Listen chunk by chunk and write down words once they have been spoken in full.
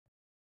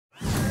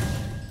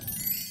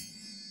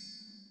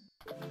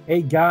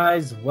Hey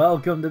guys,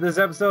 welcome to this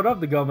episode of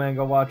the Go Man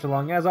Go Watch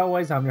Along. As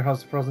always, I'm your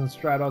host, Frozen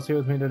Stratos. Here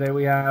with me today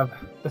we have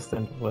The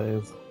Cinder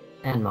Blaze.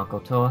 And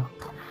Makotoa.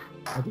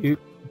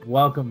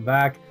 Welcome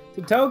back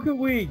to Toku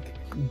Week,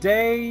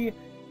 day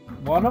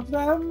one of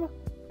them.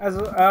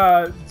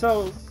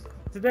 So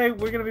today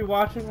we're gonna be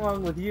watching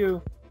along with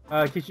you,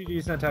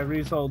 Kishiryu Sentai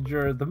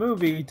Ryusoulger, the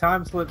movie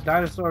Time Slip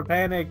Dinosaur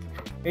Panic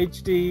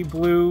HD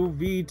Blue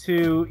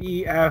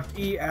V2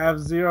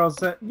 EF 0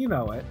 set. You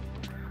know it.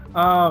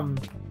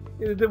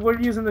 We're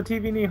using the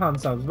TV Nihon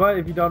subs, but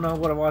if you don't know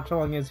what a watch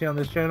along is here on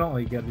this channel, all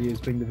you gotta do is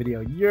bring the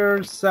video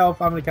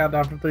yourself. I'm gonna count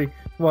down from 3,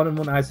 1, and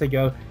when I say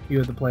go, you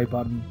hit the play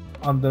button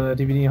on the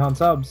TV Nihon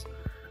subs.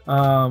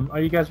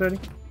 Are you guys ready?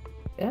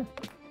 Yeah.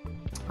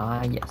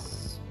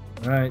 Yes.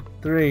 Alright,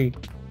 3,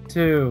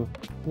 2,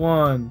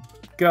 1,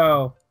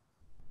 go.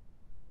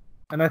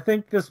 And I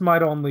think this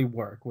might only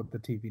work with the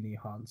TV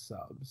Nihon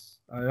subs.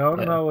 I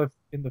don't know if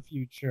in the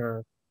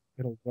future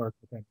it'll work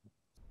with anything.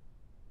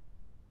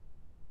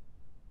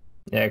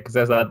 Yeah, because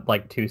there's that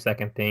like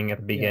 2-second thing at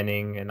the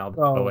beginning and all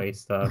the away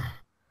stuff.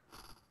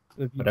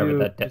 If you Whatever do,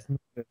 that just move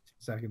it 2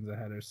 seconds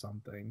ahead or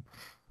something.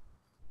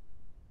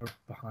 Or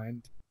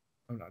behind.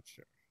 I'm not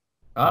sure.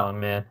 Oh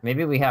man.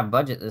 Maybe we have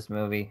budget this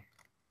movie.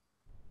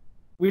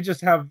 We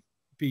just have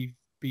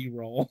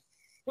B-roll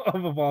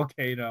of a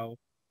volcano.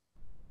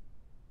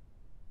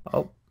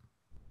 Oh.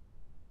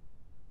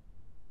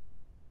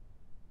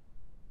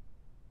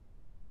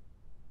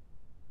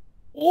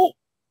 Oh!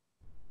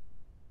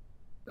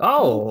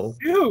 Oh!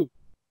 Dude!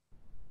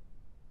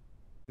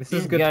 This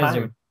is good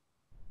time.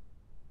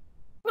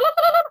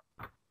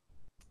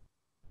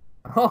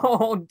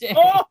 Oh, dang.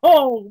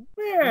 Oh,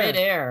 man!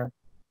 Mid-air.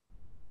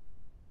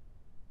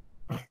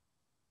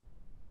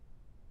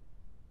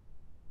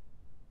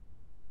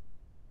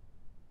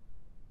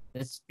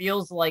 This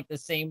feels like the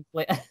same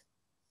place,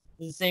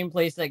 the same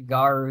place that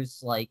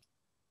Garu's like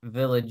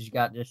village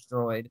got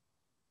destroyed.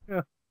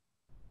 Yeah.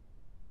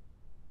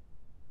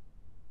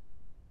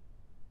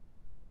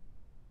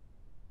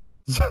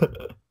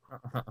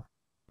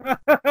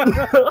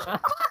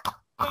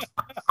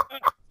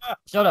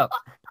 Shut up.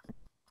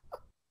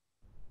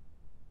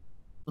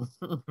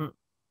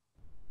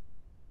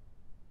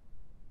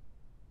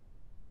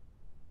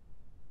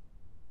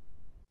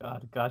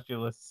 God,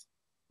 Gotulus.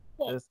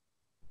 This.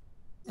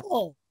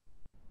 Oh!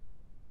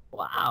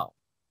 Wow.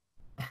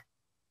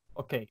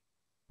 Okay.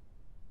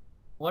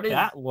 What is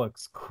that?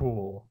 Looks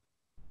cool.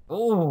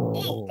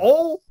 Oh.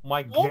 Oh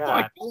my Oh god.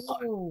 my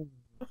god! Ooh.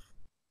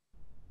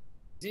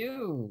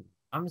 Dude,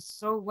 I'm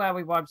so glad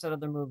we watched that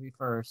other movie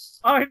first.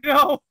 I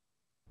know!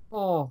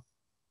 Oh.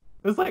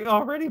 It's like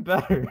already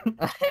better.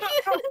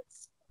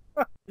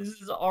 This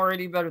is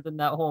already better than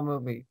that whole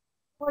movie.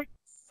 Like,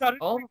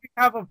 suddenly we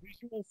have a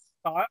visual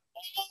style.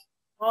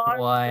 Oh my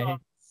Why? god.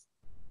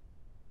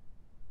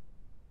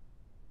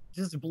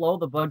 Just blow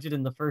the budget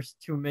in the first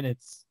 2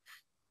 minutes.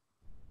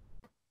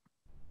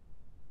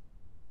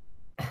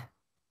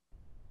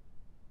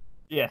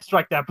 Yeah,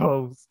 strike that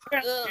pose.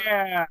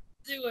 Yeah!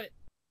 Do it.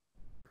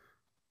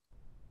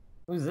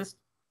 Who's this?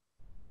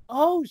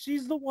 Oh,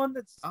 she's the one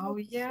that's... Oh,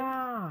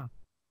 yeah.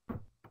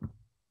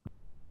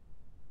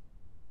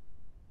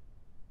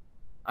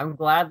 I'm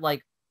glad,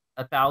 like,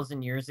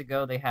 1,000 years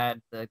ago, they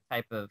had the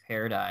type of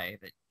hair dye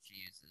that she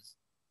uses.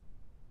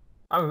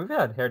 I mean, we've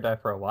had hair dye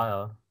for a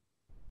while.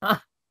 Oh my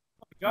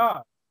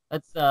god.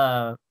 That's,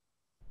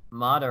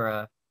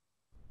 Madara.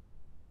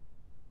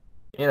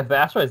 Yeah, if the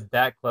asteroid's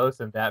that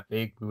close and that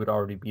big, we would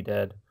already be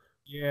dead.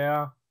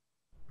 Yeah.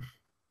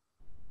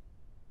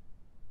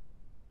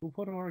 Who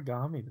put an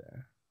origami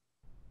there?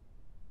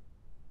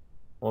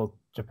 Well,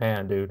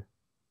 Japan, dude.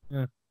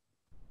 Yeah.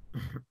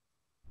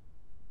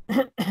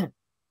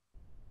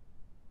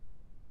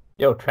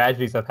 Yo,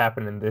 tragedies have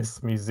happened in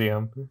this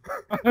museum.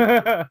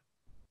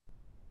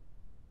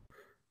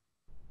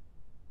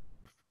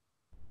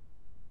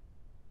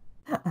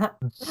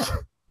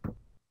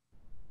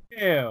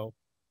 Ew.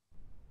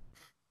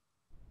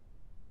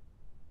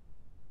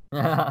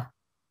 God.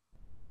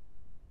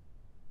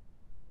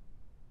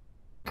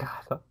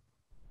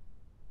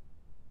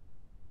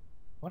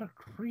 What a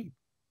creep.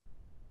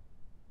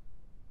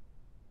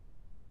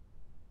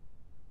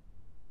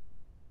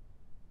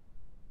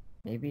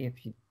 Maybe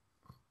if you...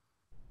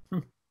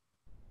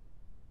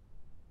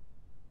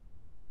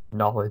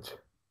 Knowledge.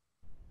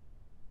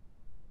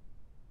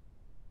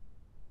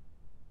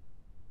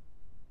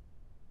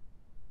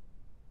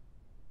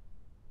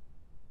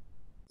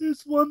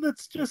 There's one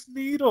that's just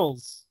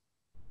needles.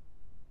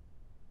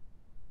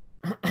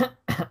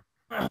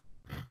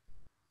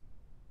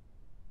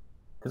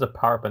 There's a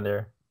power up in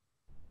there.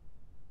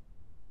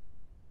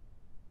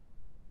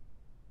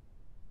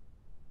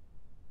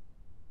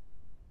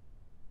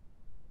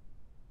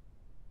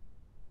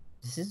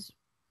 This is...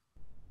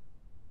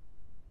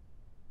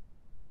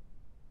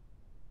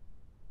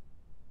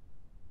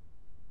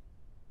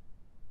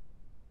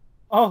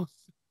 Oh.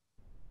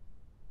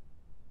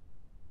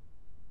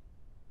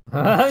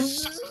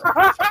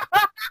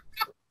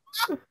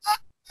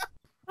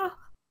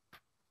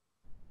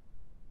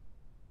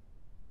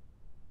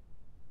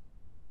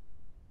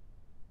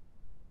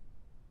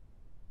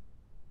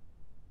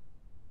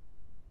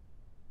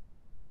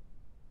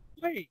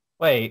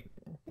 Wait,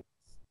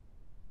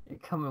 You're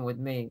coming with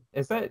me.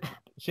 is that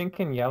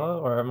Shinken yellow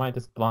or am I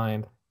just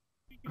blind?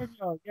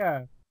 Oh,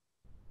 yeah.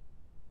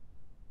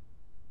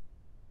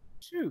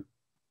 Shoot.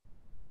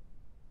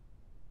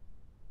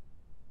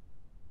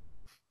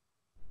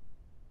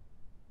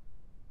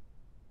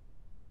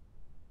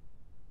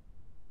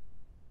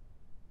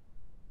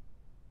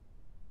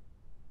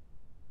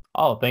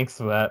 Oh, thanks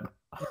for that.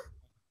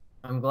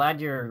 I'm glad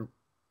your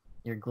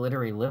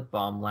glittery lip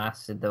balm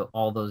lasted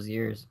all those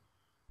years.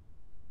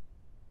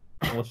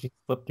 Well, she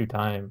slipped through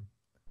time.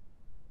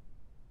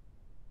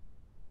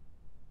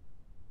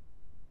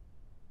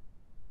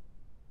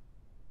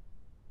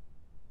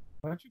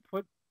 Why don't you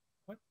put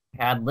what?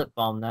 Had lip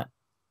balm that.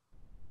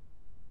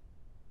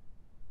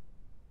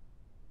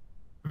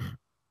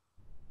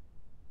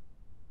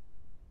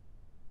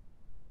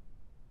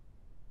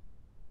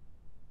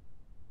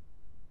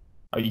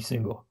 Are you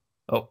single?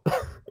 Oh.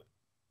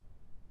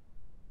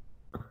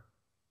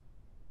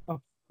 A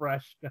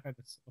fresh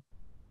dinosaur.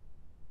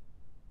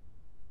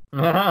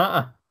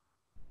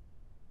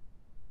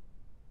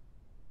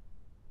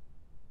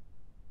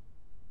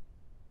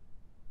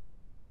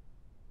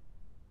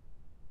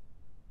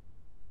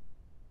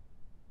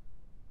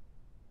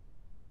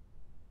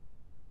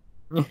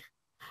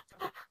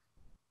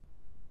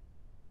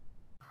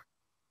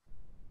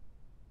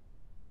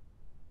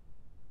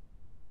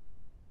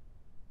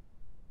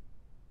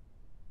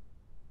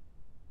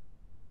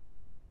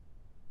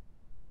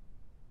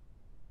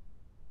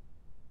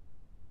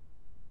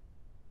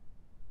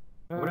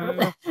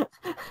 What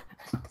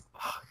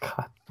Oh,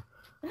 God.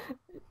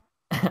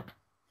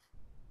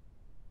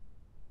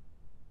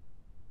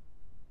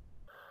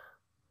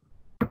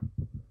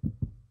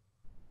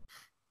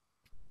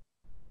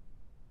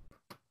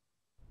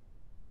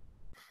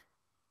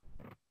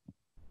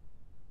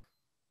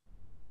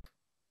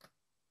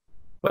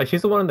 Wait,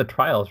 she's the one in the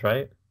trials,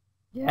 right?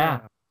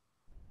 Yeah.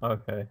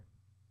 Okay.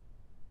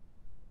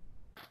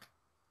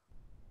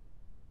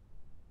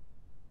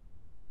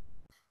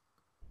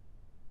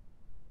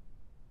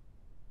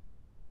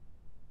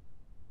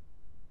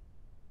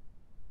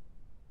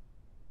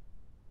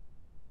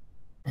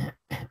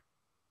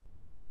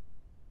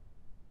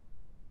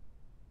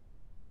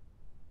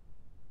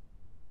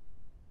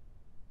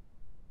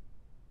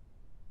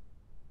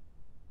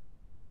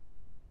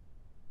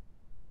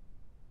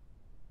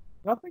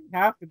 Nothing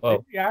happened. They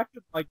Oh.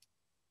 reacted like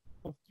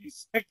a few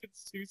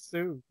seconds too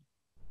soon.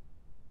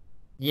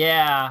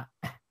 Yeah.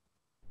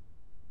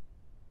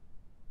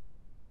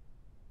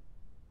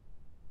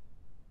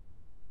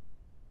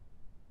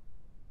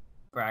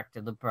 Back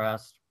to the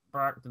press.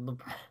 Back to the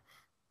press.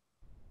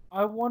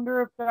 I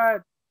wonder if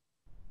that.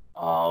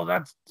 Oh,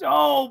 that's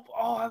dope!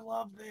 Oh, I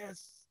love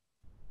this,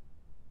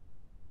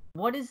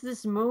 What is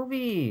this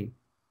movie?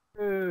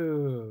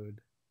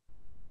 dude.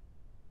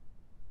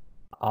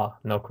 Oh,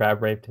 no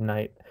crab rape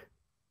tonight.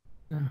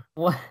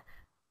 What?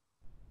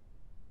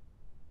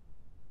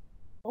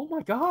 Oh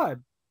my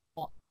god.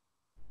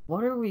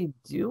 What are we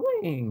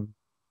doing?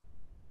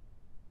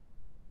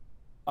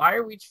 Why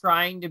are we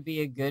trying to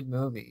be a good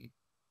movie?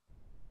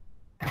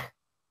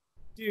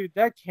 Dude,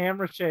 that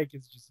camera shake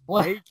is just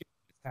What? making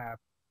this happen.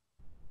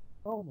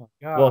 Oh my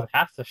god. Well, it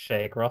has to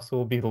shake, or else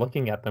we'll be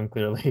looking at them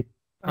clearly.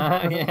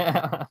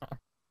 Yeah.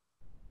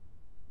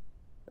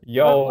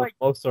 Yo, like,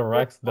 Mosa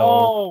Rex, though.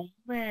 oh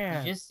You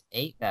man. just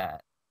ate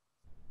that.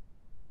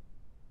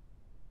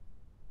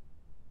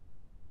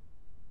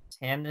 Just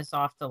hand this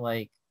off to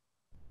like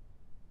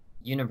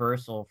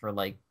Universal for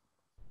like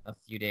a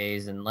few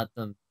days and let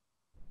them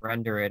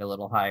render it a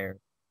little higher.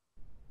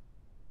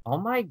 Oh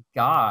my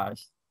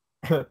gosh.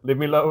 Leave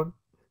me alone.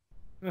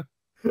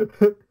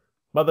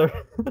 Mother.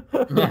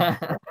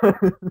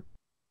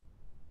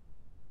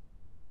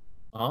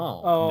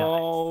 Oh,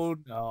 Oh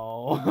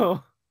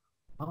no.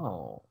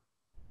 oh.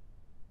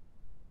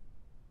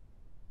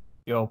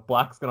 Yo,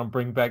 Black's gonna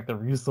bring back the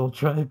Ryusoul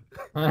tribe.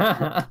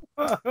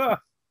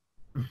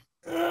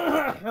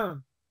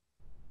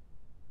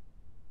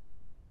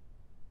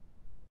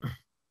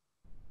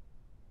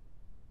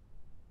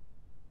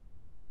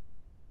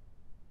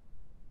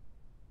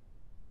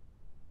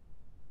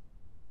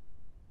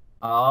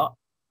 Oh,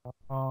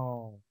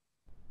 Oh,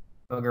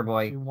 booger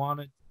boy. she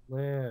wanted to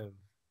live.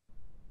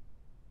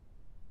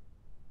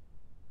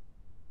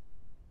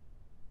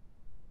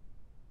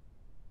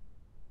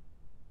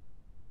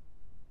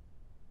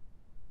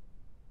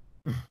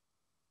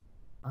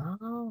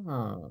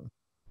 Oh.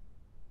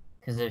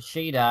 Because if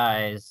she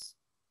dies,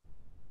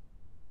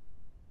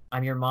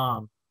 I'm your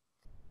mom.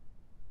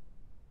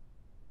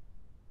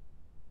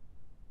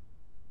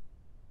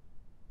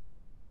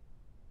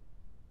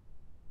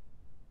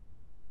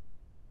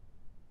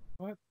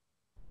 What?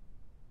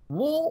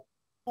 Whoa!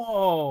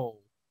 Oh.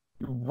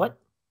 What?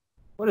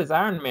 What is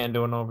Iron Man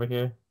doing over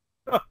here?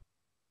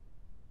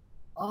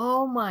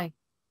 Oh my.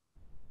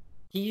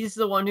 He's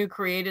the one who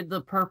created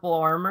the purple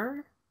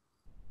armor?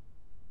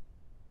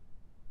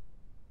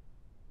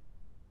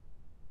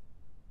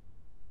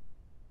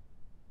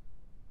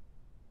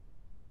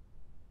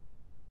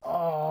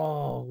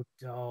 Oh,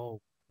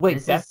 dope.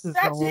 Wait, that's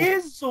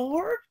his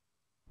sword?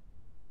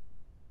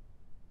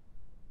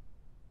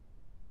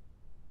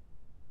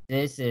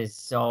 This is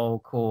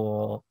so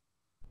cool.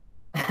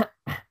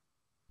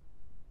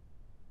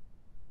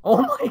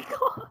 Oh my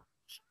god.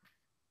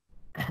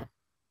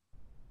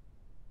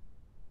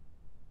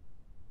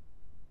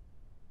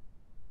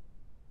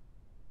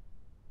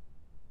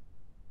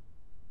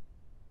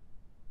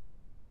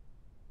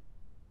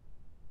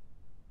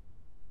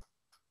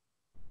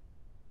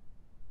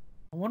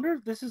 I wonder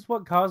if this is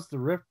what caused the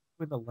rift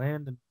between the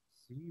land and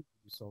sea.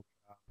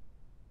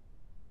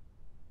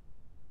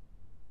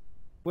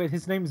 Wait,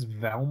 his name's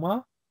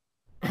Velma?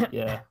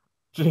 Yeah.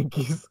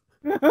 Jinkies.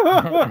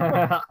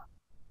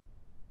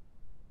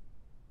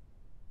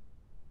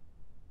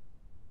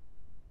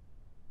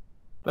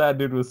 That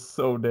dude was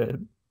so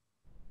dead.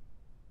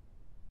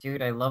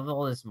 Dude, I love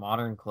all this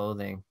modern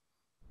clothing.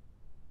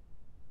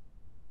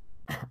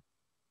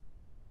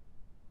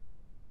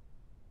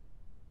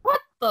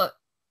 What the?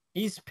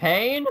 He's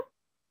Pain?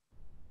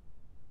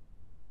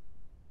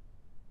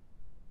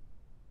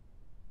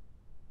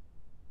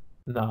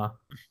 Nah.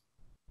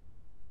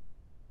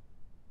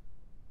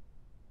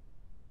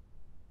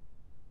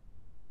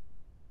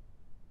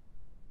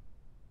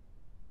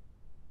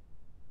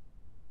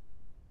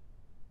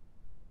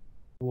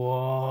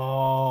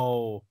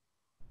 Whoa.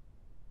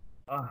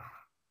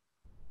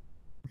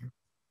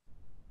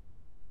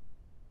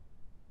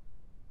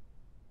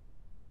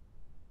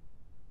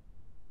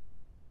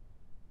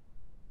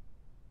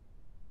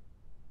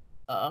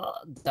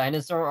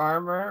 Dinosaur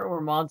armor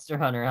or Monster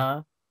Hunter,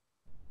 huh?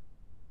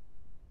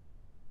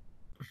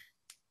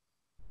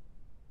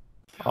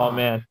 Oh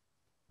man.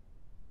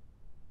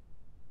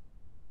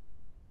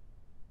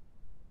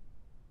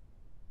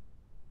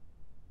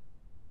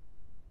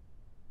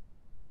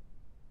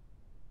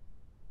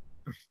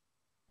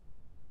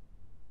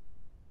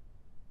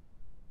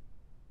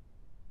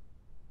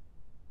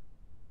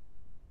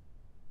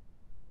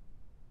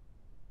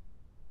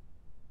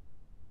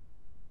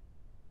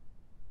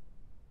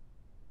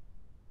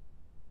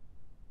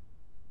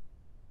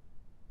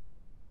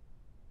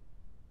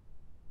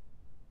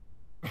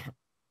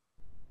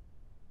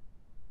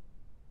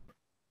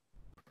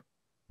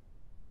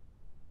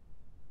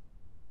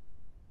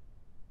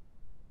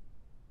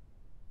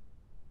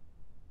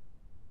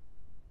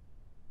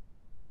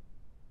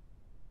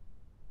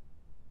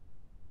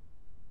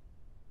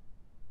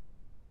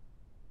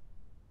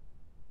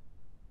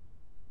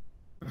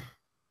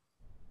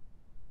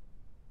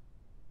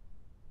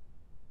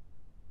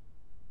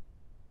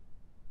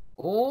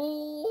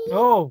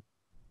 Oh.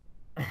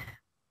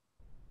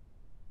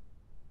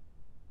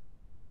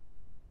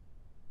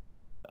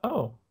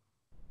 Oh.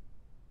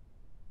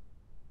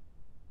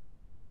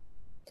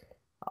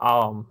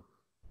 Um.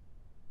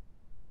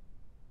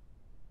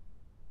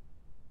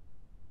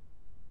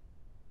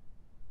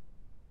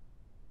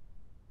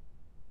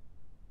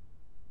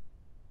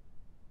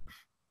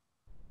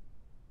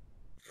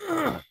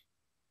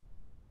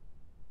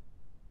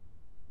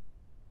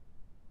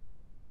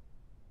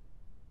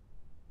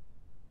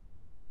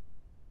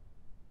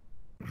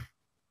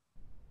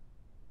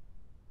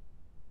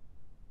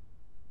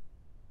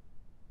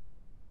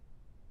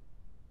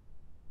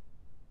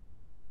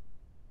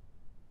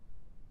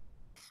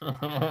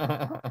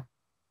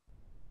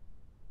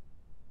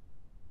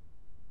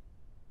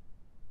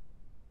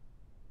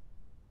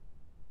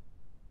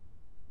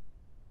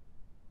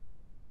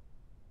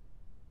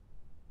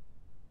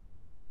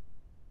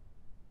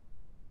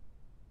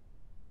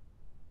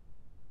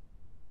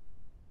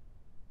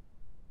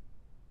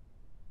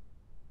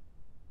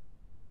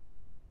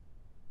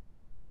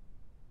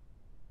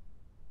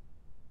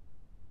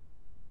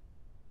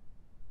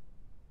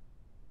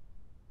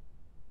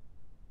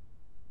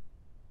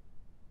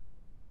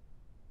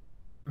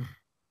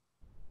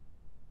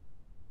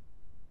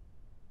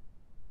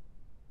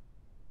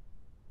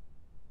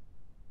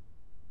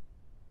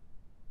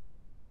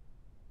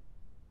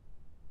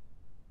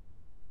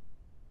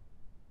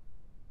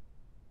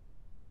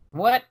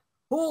 What?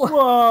 Who?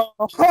 Whoa.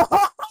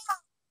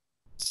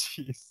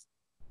 Jeez.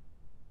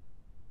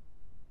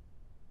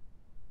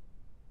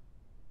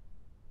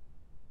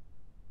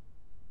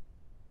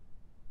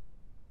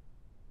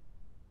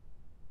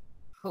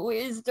 Who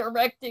is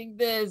directing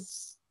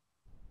this?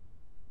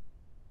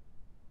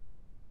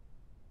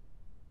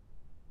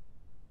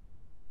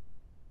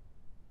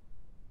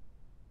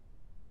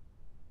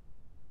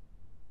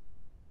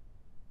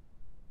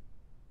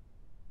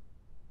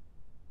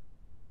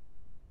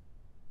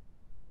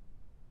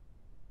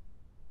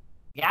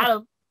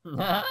 Got him.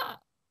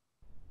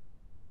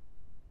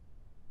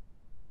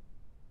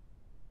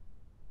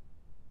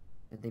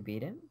 Did they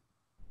beat him?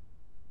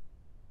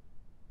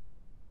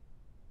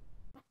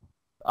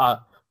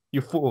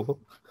 You fool.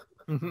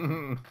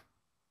 Nah,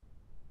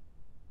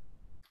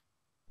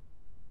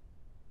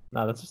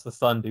 that's just the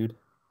sun, dude.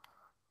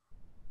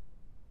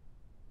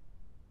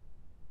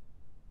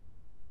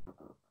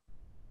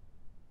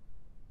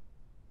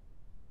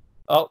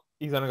 Oh,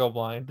 he's gonna go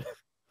blind.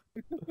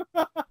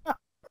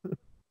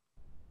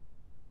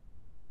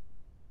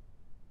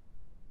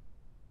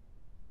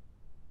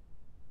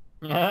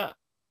 Yeah.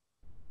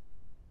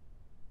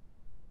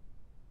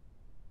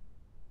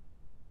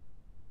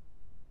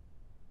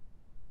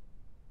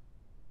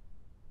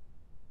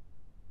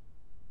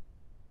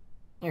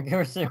 Of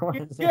course there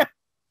was. Yeah.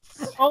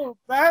 Oh,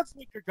 that's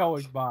what you're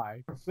going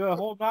by. The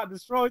whole not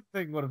destroyed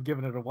thing would have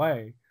given it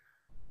away.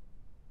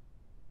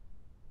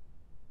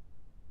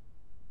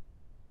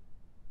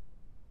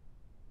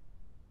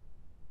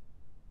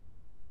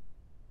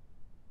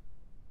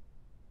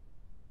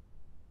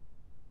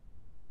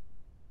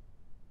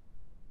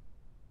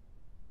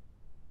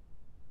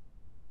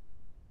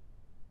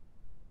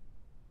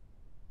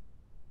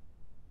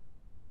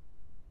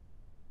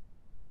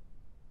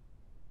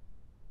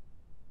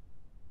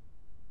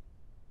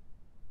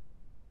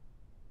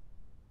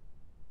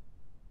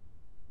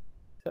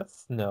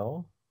 That's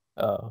snow.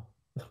 Oh.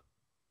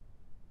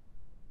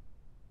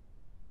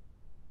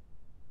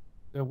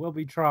 There will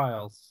be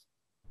trials.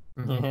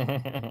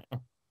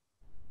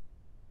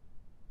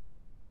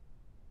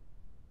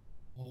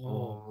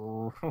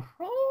 Oh.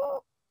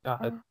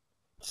 God.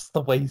 Just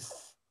the way he's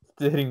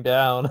sitting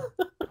down.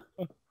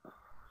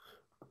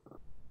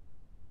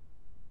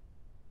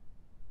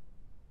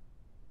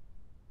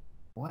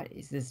 What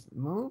is this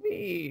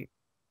movie?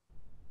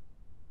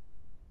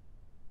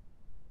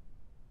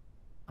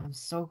 I'm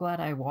so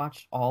glad I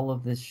watched all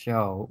of this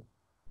show.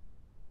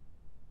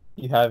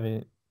 You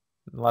haven't.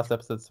 Last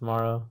episode's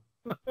tomorrow.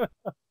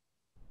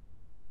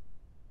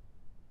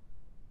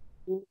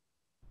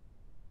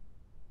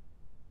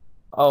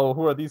 Oh,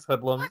 who are these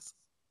hoodlums?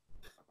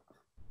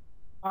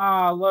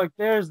 Ah, look,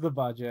 there's the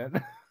budget.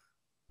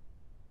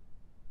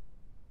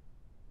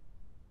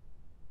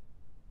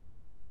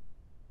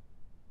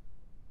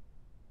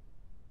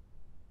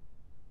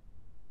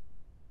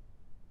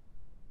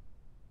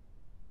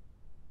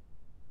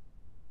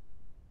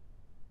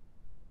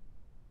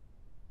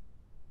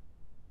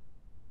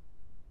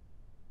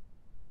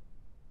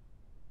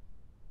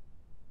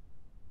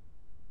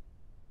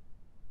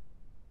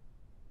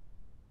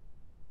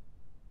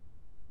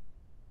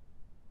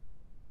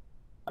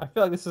 I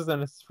feel like this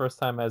isn't his first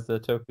time as a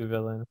Toku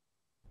villain.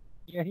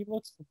 Yeah, he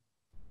looks.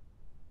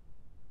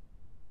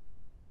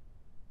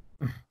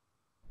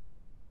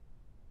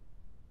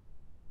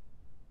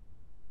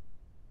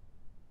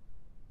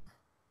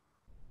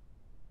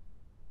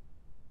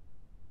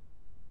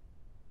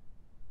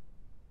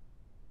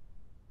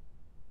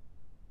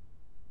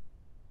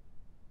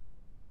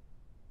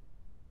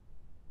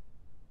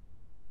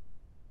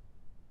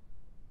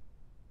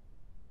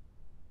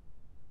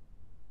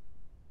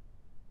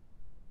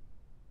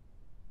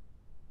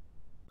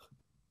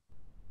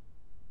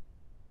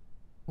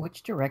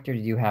 Which director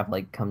did you have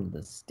like come to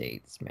the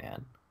States,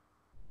 man?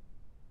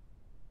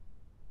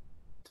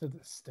 To the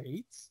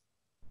States?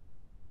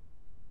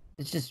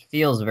 It just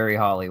feels very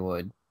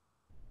Hollywood.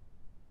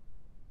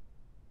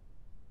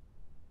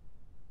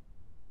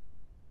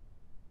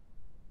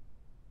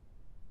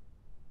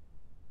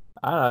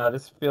 I don't know. I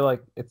just feel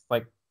like it's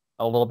like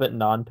a little bit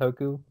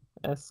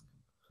non-Toku-esque.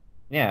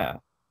 Yeah.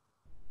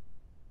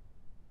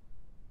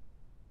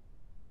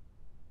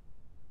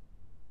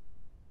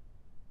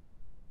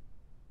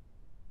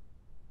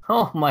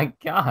 Oh my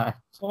god.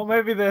 Well,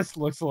 maybe this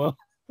looks a little.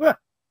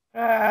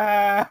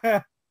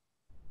 Ah.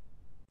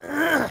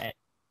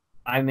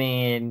 I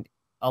mean,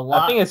 a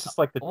lot. I think it's just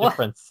like the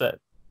different set.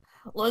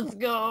 Let's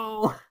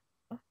go.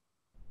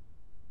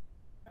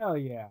 Hell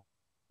yeah.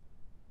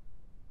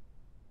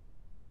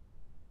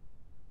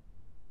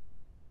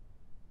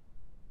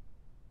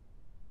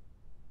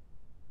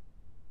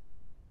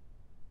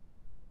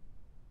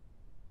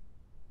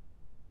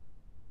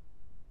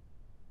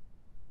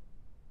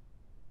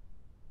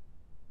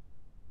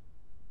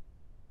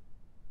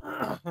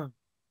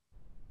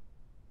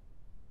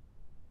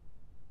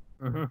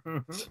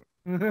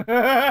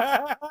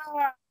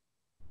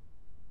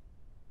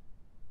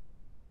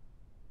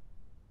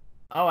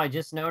 Oh, I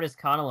just noticed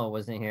Kanalo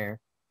wasn't here.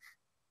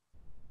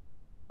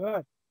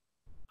 Good.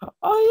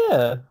 Oh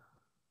yeah.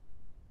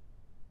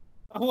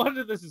 I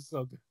wonder this is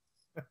so good.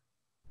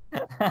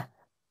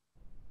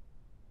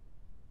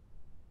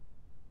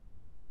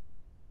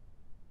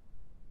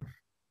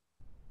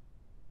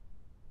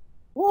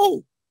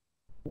 Whoa!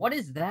 What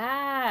is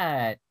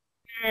that?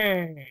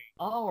 Hey.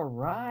 All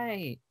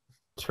right.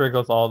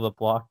 Triggers all the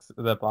boxes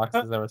that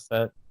were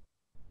set.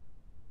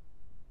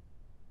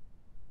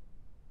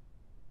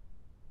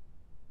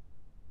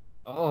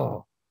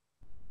 Oh.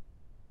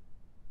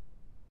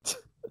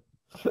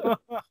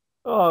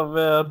 Oh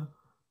man.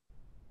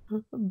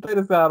 They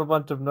just had a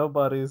bunch of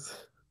nobodies.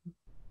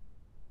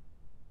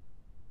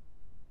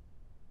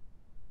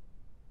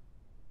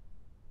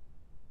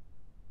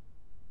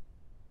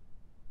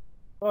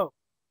 Whoa.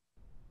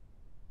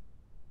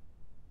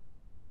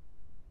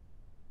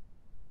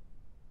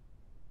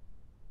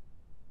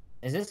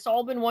 Is this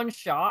all been one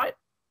shot?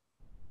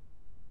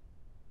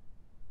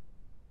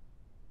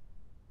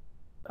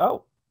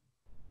 Oh.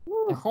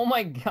 Oh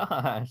my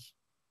gosh.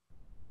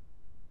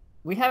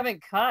 We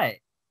haven't cut.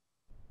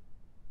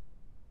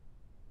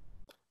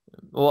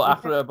 Well,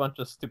 after a bunch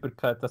of stupid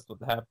cuts, that's what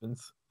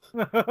happens.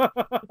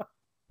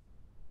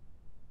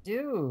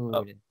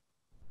 Dude.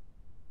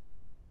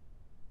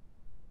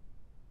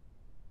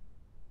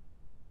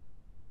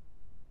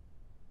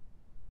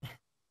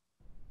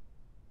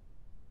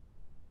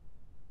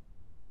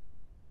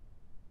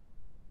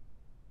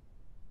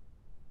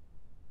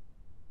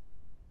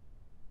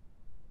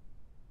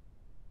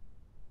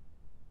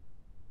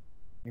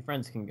 Your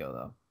friends can go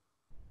though.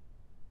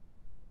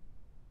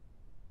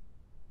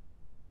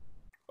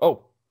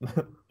 Oh,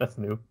 that's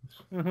new.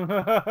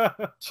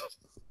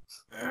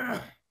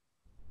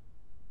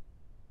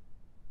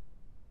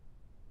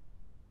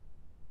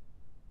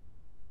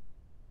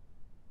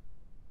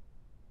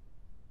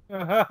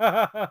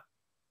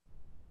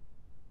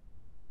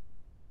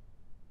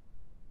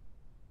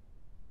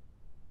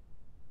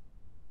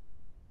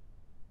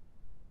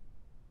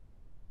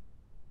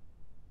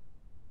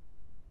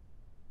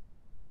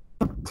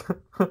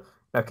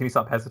 Now, can you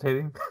stop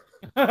hesitating?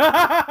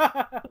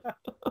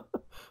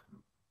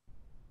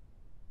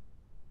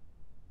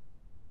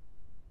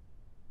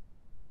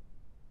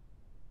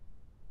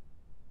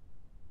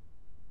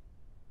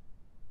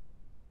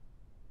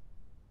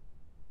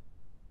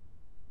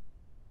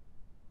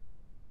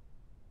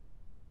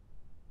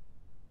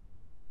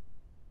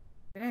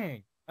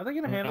 Dang, are they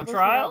gonna handle No this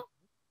trial?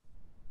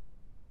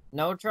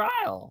 No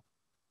trial.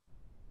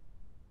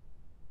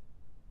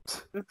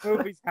 This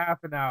movie's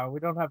half an hour. We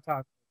don't have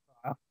time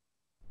for a trial.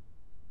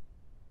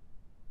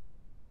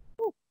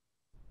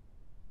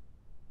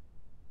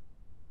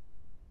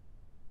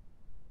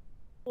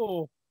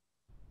 Oh,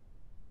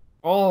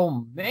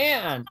 Oh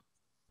man.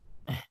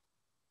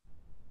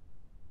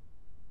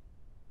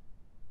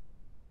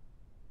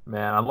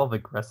 Man, I love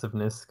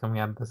aggressiveness coming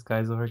out of this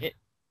guy's arc.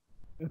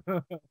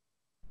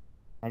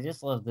 I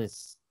just love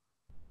this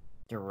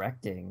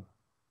directing.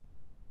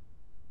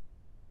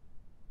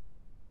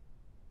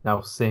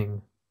 Now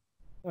sing.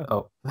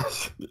 Oh.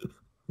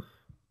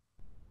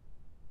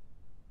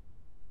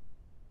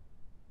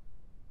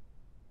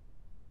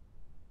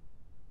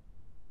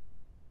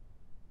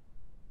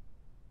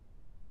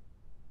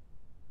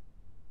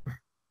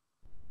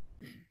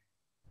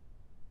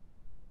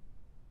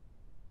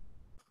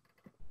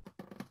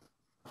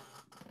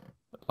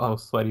 Oh,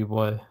 sweaty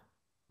boy.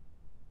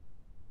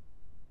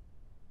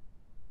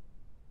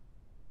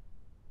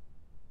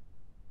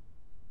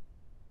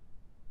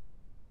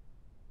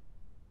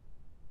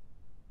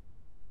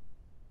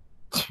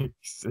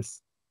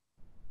 Jesus.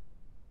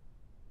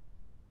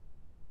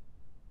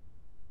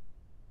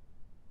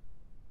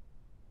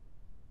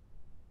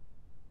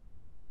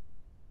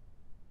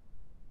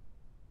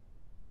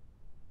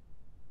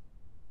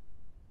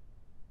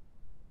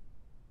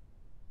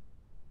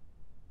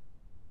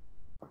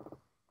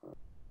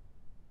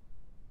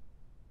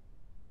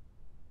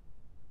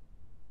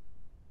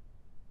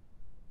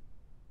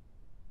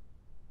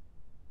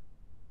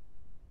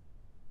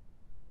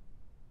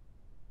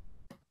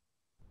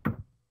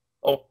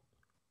 Oh,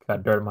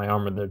 got dirt in my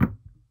armor there.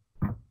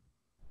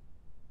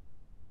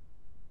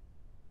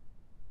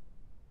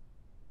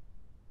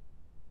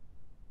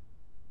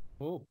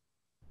 oh.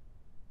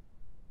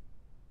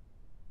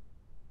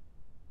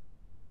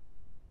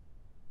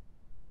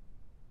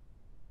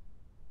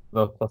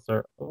 The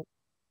cluster. Oh.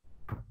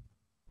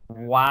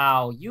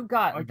 Wow, you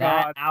got My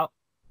that God. out.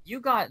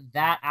 You got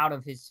that out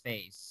of his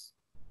face.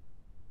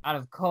 Out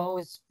of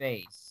Ko's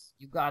face.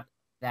 You got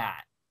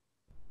that.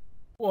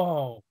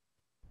 Whoa.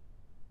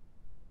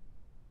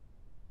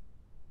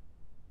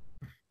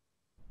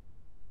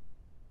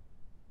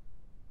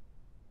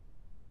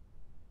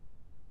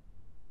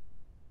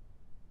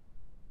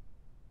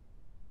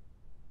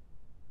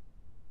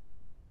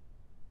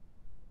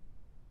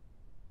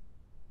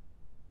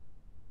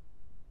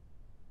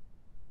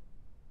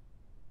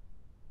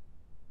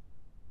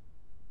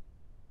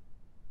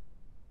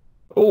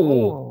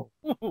 Oh.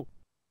 Ooh.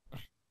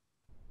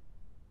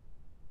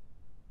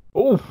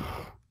 Oh.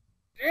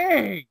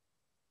 Dang.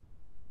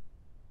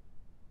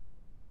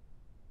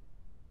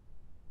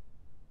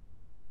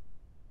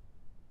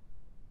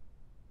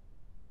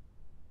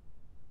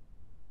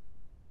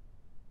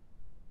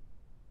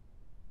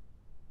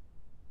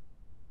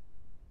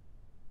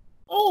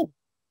 Oh.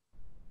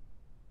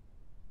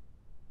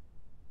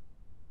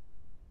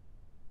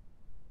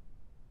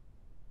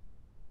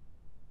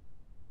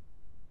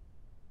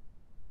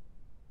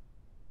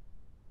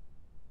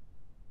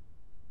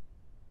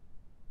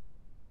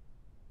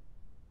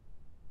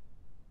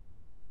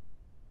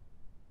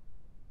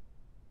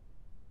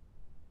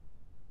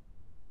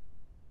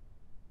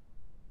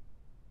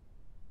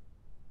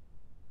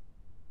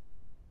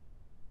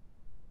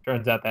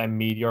 Turns out that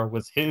meteor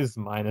was his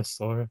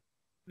Minosaur.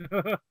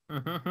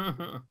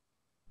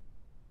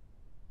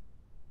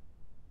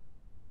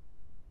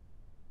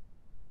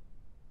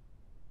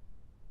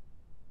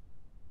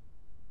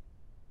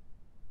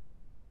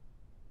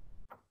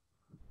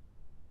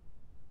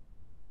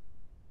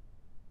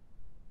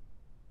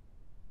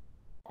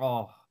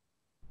 Oh.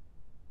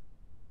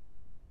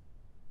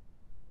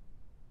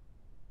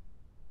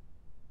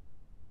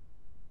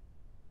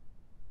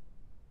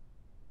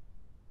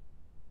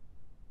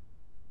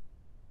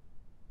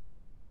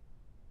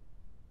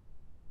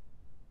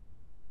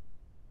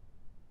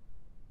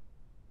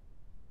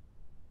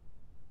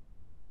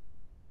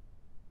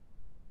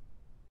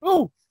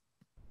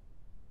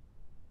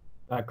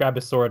 I grab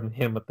his sword and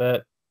hit him with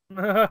that.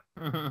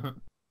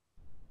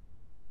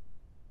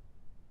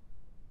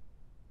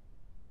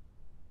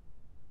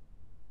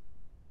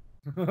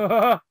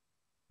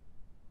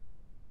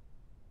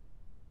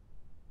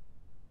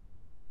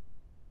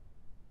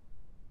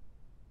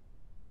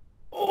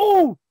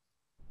 Oh!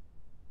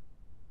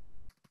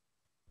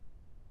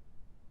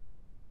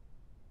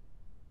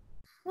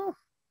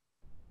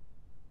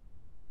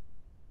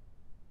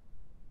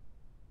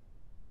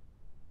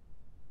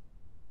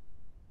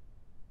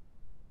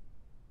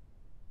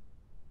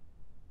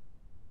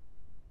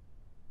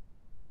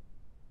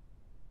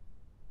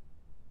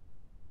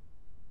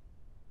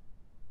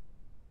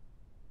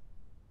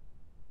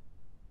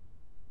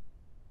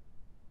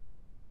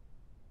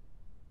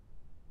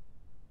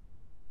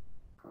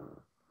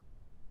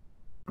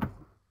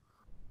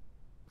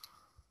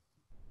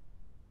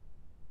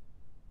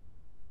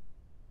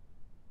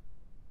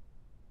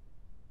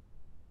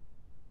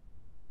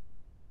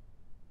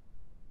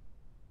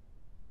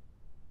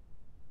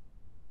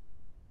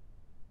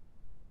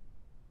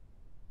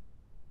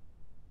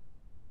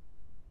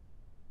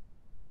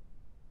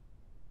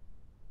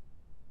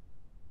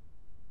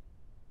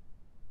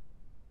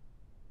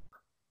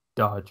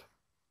 Dodge.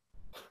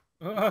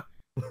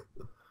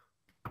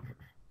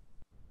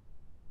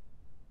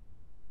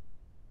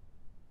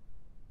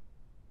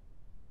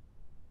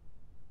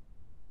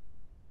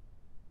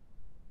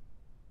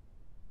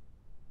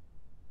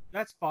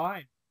 That's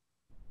fine.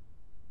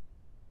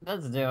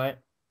 Let's do it.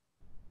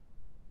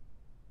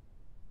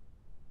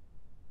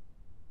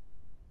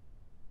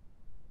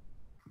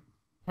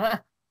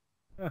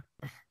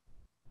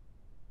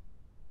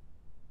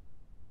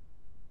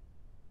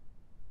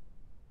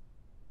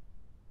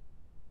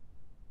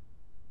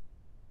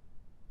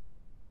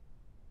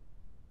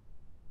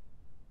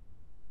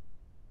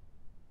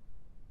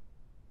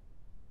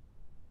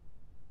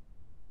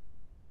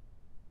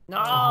 No,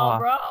 Aw.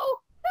 bro!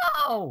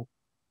 No!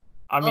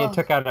 I mean, Ugh. it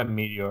took out a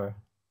meteor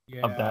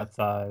Yeah. of that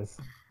size.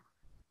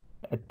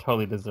 It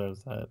totally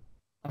deserves that.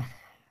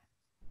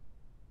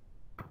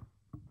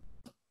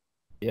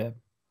 Yeah.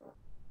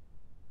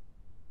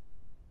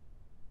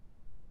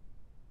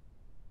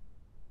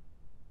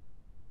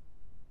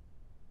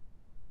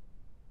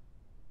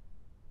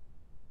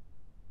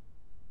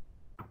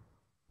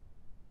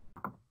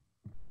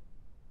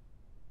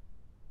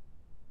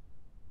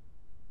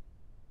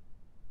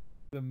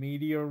 The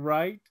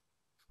meteorite.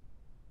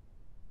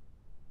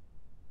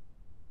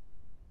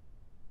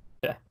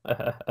 Yeah.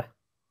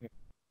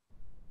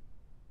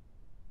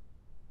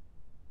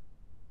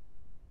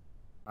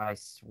 I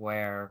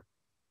swear.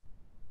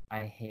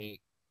 I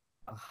hate.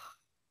 Ugh.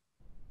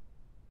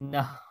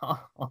 No.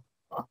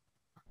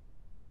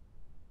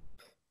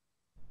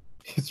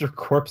 Is your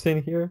corpse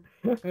in here?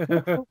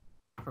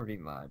 Pretty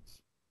much.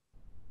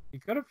 He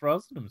could have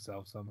frozen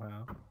himself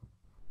somehow.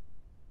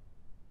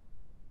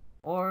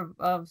 Or of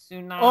Oh,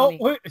 tsunami.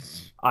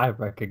 wait. I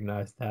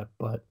recognize that,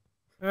 but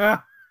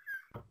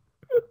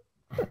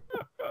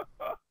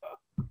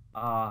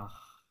Ah.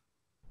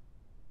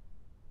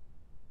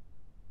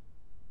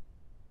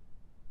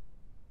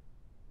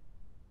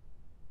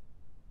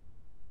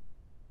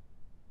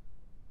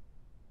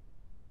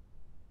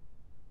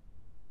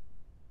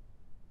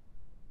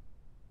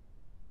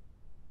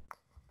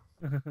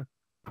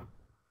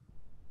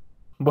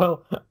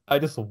 well, I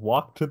just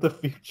walked to the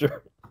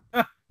future.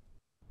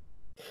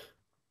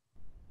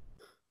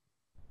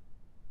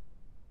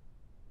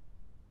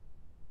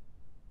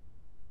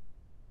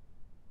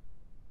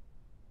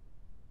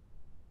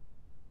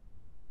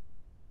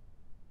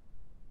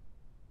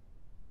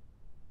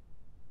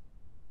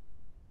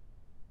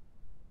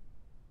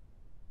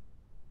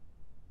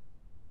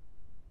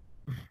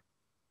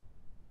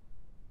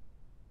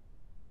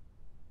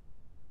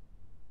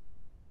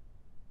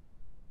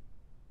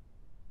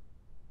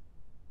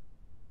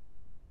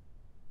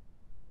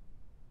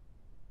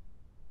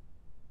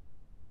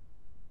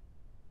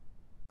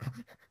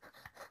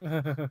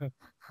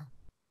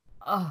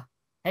 Oh,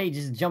 hey,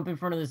 just jump in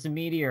front of this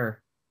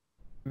meteor.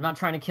 I'm not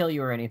trying to kill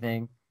you or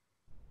anything.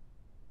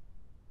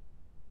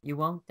 You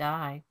won't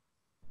die.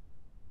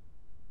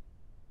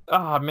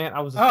 Ah, man, I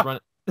was just Ah.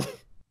 running.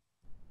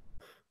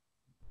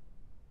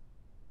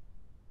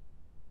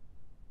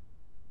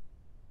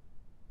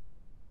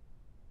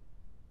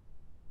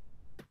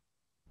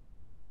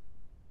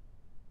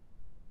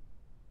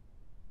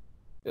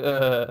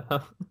 uh,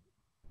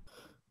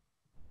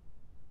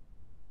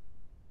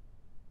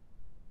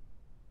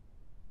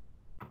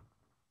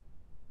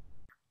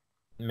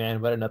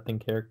 man, what a nothing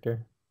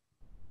character.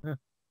 I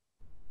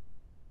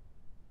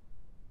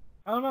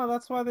don't know.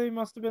 That's why they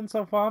must have been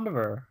so fond of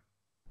her.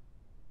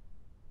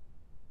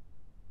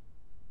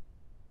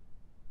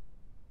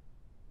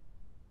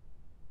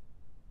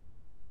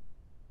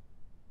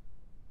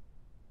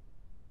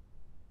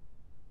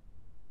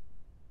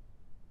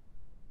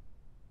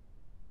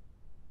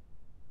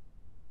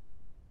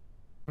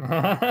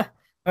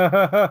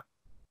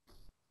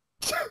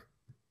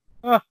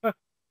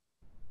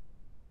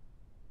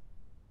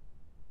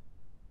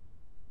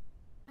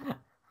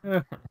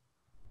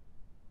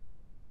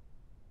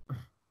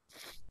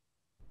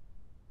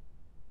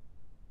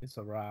 It's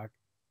a rock.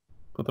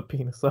 With a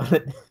penis on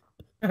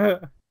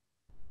it.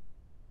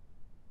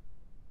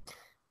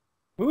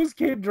 Whose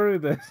kid drew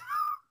this?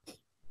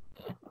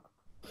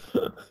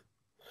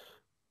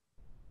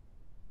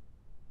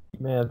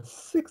 Man,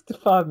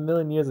 65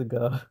 million years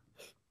ago,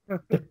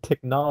 the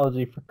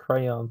technology for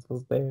crayons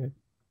was there.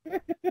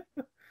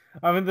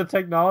 I mean, the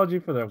technology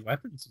for their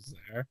weapons was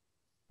there.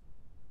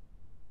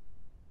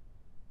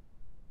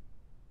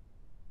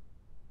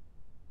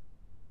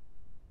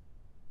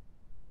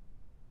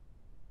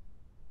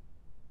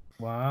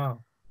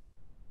 Wow.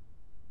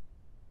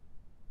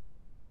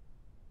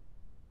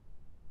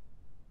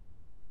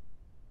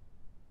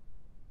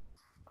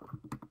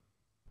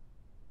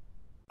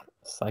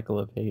 Cycle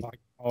of hate. Like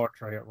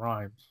poetry, it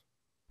rhymes.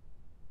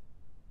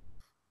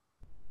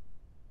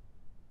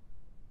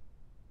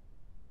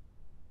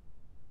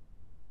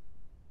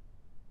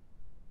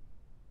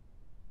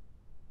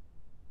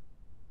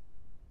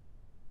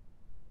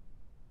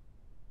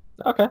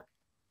 Okay.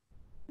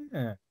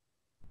 Yeah.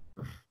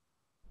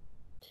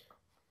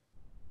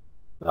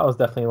 That was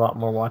definitely a lot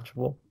more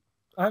watchable.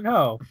 I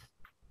know.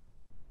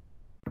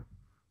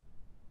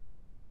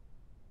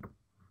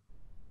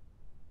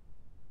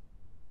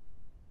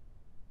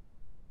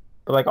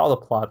 But like all the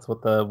plots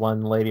with the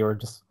one lady were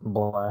just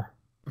blah.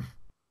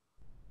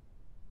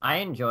 I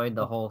enjoyed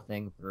the whole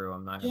thing through.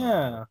 I'm not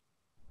gonna lie.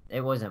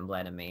 It wasn't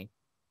blah to me.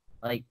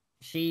 Like,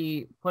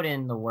 she put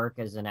in the work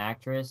as an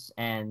actress,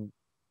 and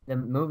the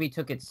movie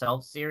took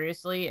itself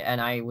seriously, and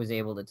I was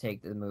able to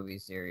take the movie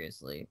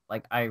seriously.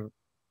 Like,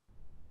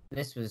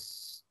 this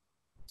was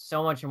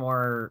so much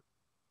more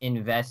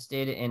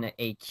invested in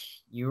a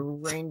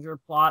Q Ranger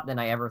plot than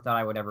I ever thought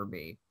I would ever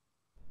be.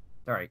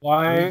 Sorry.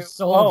 Why?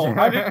 Soldier.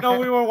 Oh, I didn't know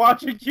we were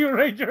watching Q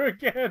Ranger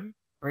again.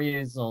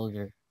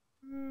 Ryusoulger.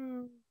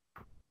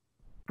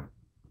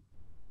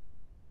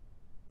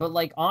 But,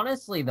 like,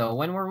 honestly, though,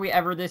 when were we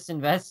ever this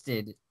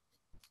invested?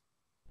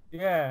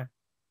 Yeah.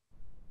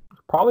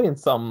 Probably in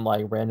some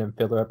like random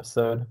filler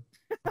episode.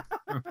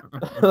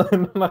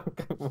 I'm not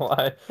gonna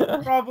lie.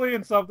 Probably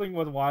in something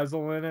with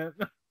Weisel in it.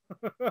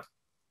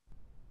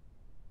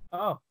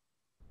 Oh.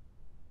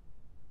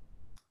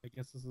 I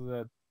guess this is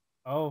it.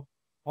 Oh,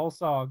 whole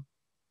song.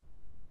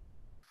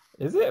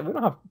 Is it? We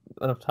don't have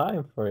enough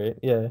time for it.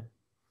 Yeah.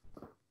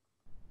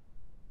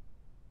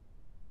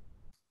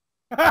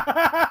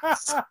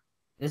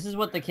 This is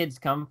what the kids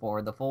come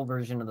for, the full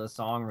version of the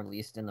song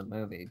released in the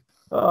movie.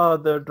 Oh,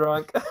 they're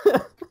drunk.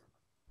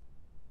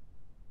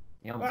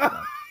 You almost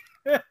got-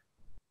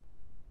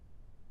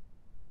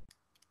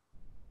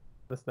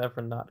 It's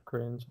never not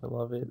cringe. I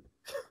love it.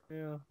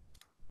 Yeah.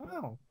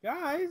 Wow,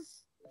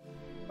 guys,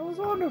 that was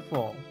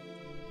wonderful.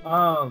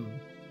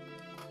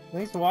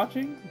 Thanks for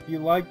watching. If you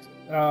liked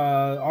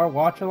our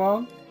watch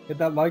along, hit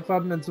that like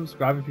button and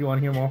subscribe if you want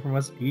to hear more from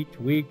us each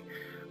week.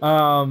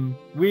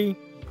 We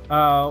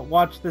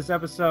watched this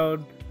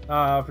episode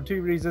for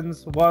two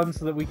reasons. One,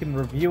 so that we can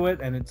review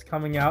it, and it's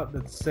coming out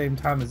at the same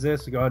time as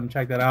this, so go ahead and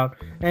check that out.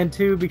 And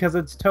two, because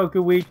it's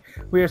Toku Week,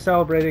 we are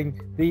celebrating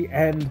the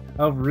end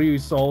of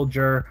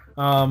Ryusoulger.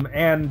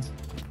 And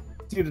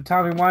due to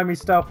timey-wimey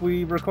stuff,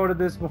 we recorded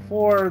this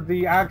before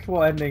the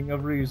actual ending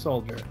of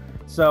Ryusoulger.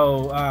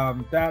 So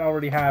that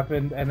already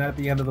happened, and at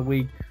the end of the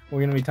week, we're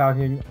going to be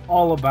talking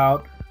all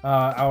about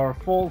our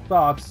full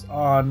thoughts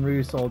on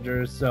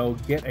Ryusoulger, so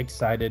get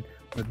excited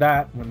for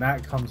that when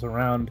that comes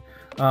around.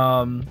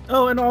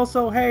 Oh, and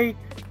also, hey,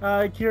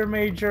 Cure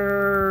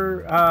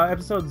Major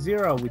episode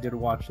 0 we did a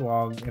watch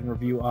along and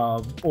review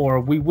of, or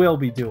we will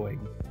be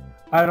doing.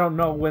 I don't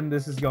know when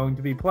this is going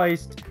to be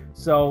placed,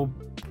 so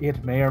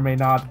it may or may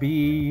not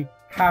be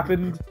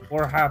happened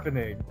or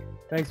happening.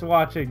 Thanks for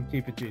watching.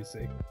 Keep it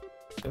juicy.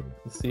 Yep,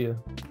 see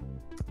you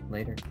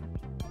later.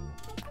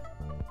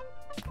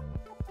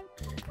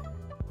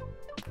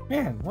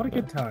 Man, what a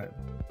good time.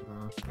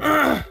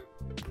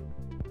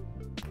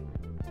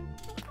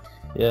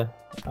 Yeah,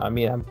 I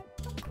mean,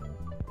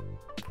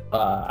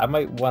 I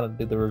might want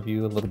to do the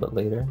review a little bit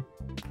later.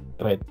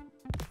 Wait,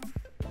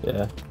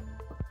 yeah.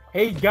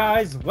 Hey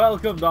guys,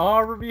 welcome to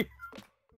our review.